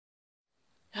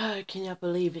Oh, I cannot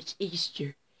believe it's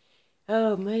Easter.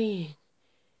 Oh, man.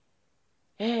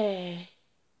 Hey,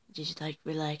 just like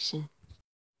relaxing.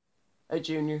 Hey,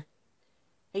 Junior.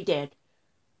 Hey, Dad.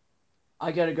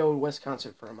 I gotta go to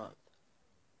Wisconsin for a month.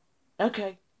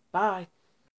 Okay, bye.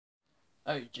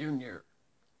 Hey, Junior.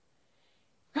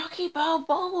 Rocky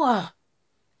Balboa!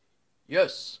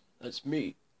 Yes, that's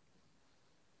me.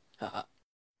 Haha.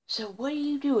 So what are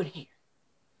you doing here?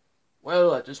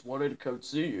 Well, I just wanted to come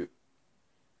see you.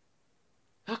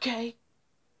 Okay,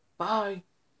 bye.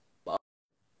 Bye.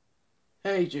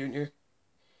 Hey, Junior.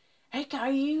 Hey,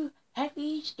 Caillou. Happy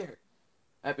Easter.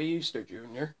 Happy Easter,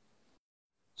 Junior.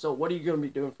 So what are you going to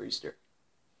be doing for Easter?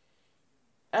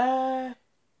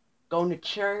 Going to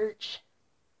church.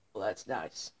 Well, that's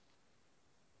nice.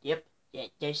 Yep,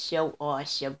 that's so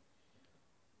awesome.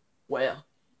 Well,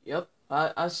 yep,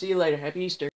 I'll see you later. Happy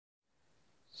Easter.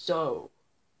 So,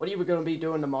 what are you going to be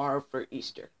doing tomorrow for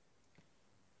Easter?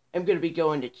 I'm going to be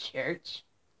going to church.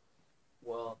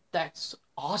 Well, that's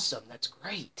awesome. That's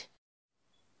great.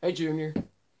 Hey, Junior.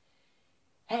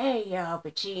 Hey, Al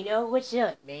Pacino. What's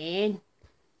up, man?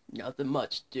 Nothing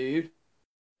much, dude.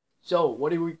 So,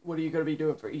 what are you going to be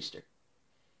doing for Easter?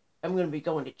 I'm going to be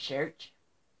going to church.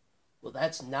 Well,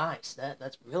 that's nice.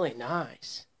 That's really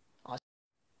nice. Awesome.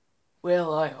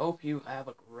 Well, I hope you have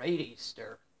a great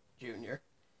Easter, Junior.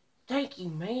 Thank you,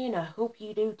 man. I hope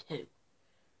you do too.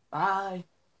 Bye.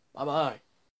 Bye-bye.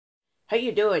 How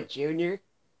you doing, Junior?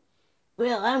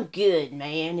 Well, I'm good,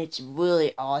 man. It's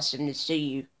really awesome to see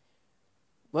you.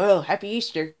 Well, happy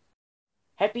Easter.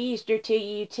 Happy Easter to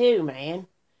you too, man.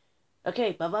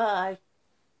 Okay, bye-bye.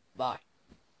 Bye.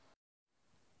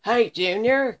 Hey,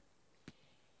 Junior.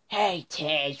 Hey,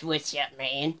 Taz, what's up,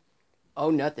 man?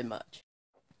 Oh, nothing much.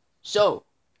 So,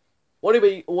 what are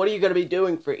you going to be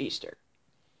doing for Easter?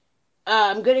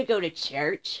 I'm going to go to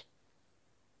church.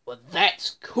 Well,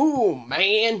 that's cool,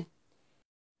 man.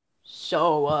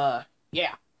 So,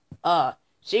 yeah.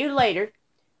 See you later.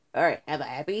 Alright, have a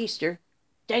happy Easter.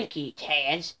 Thank you,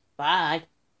 Taz. Bye.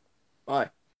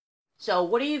 Bye. So,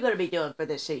 what are you going to be doing for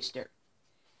this Easter?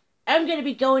 I'm going to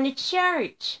be going to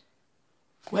church.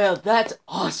 Well, that's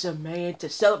awesome, man. To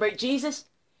celebrate Jesus?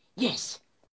 Yes.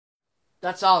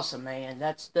 That's awesome, man.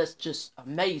 That's just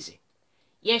amazing.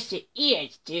 Yes, it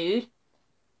is, dude.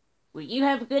 Well, you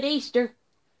have a good Easter.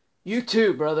 You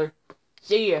too, brother.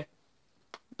 See ya.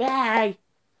 Bye.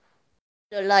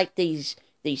 I like these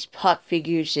pop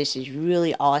figures. This is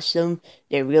really awesome.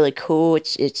 They're really cool.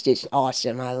 It's just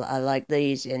awesome. I like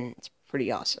these, and it's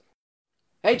pretty awesome.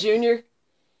 Hey, Junior.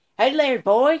 Hey, Laird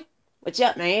boy. What's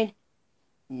up, man?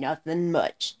 Nothing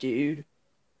much, dude.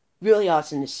 Really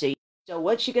awesome to see you. So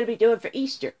what you gonna be doing for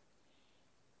Easter?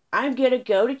 I'm gonna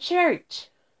go to church.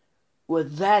 Well,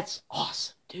 that's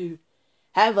awesome, dude.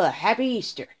 Have a happy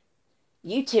Easter.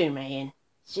 You too, man.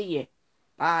 See ya.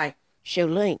 Bye. So,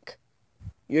 Link.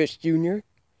 Yes, Junior?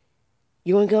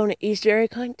 You wanna go on an Easter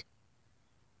egg hunt?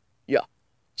 Yeah.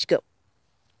 Let's go.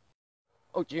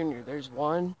 Oh, Junior, there's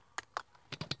one.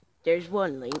 There's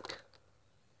one, Link.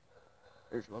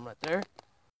 There's one right there.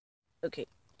 Okay,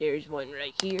 there's one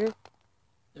right here.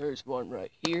 There's one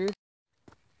right here.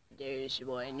 There's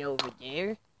one over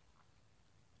there.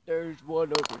 There's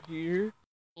one over here.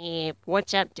 Yeah,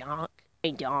 what's up, Donk?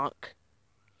 Hey, Donk.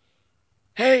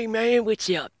 Hey, man, what's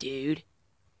up, dude?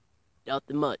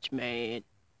 Nothing much, man.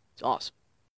 It's awesome.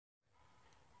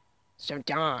 So,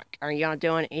 Donk, are y'all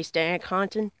doing Easter egg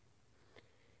hunting?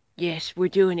 Yes, we're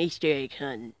doing Easter egg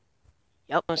hunting.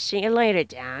 Yep, I'll see you later,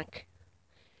 Donk.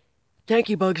 Thank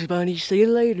you, Bugs Bunny. See you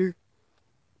later.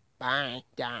 Bye,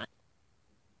 Donk.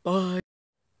 Bye.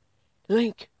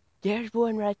 Link, there's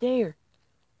one right there.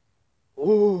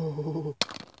 Oh.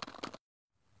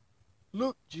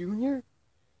 Look, Junior.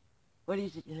 What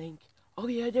is it, Link? Oh,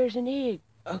 yeah, there's an egg.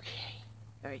 Okay.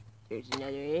 Alright, there's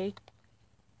another egg.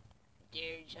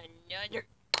 There's another.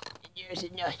 There's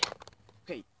another.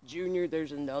 Okay, Junior,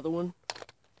 there's another one.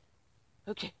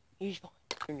 Okay, here's one.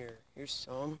 Junior, here's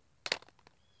some.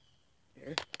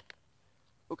 There.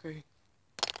 Okay.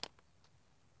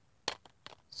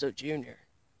 So, Junior.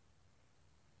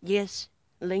 Yes,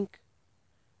 Link.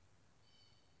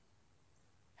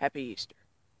 Happy Easter.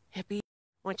 Happy.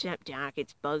 What's up, Doc?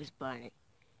 It's Bugs Bunny.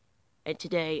 And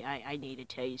today, I need to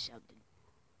tell you something.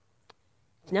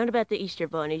 It's not about the Easter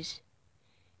bunnies.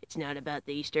 It's not about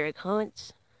the Easter egg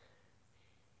hunts.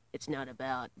 It's not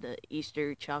about the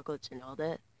Easter chocolates and all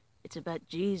that. It's about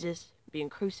Jesus being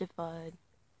crucified,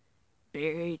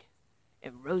 buried,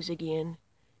 and rose again.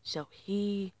 So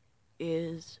he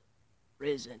is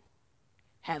risen.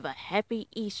 Have a happy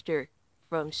Easter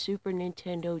from Super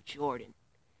Nintendo Jordan.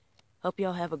 Hope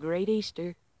y'all have a great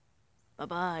Easter.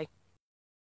 Bye-bye.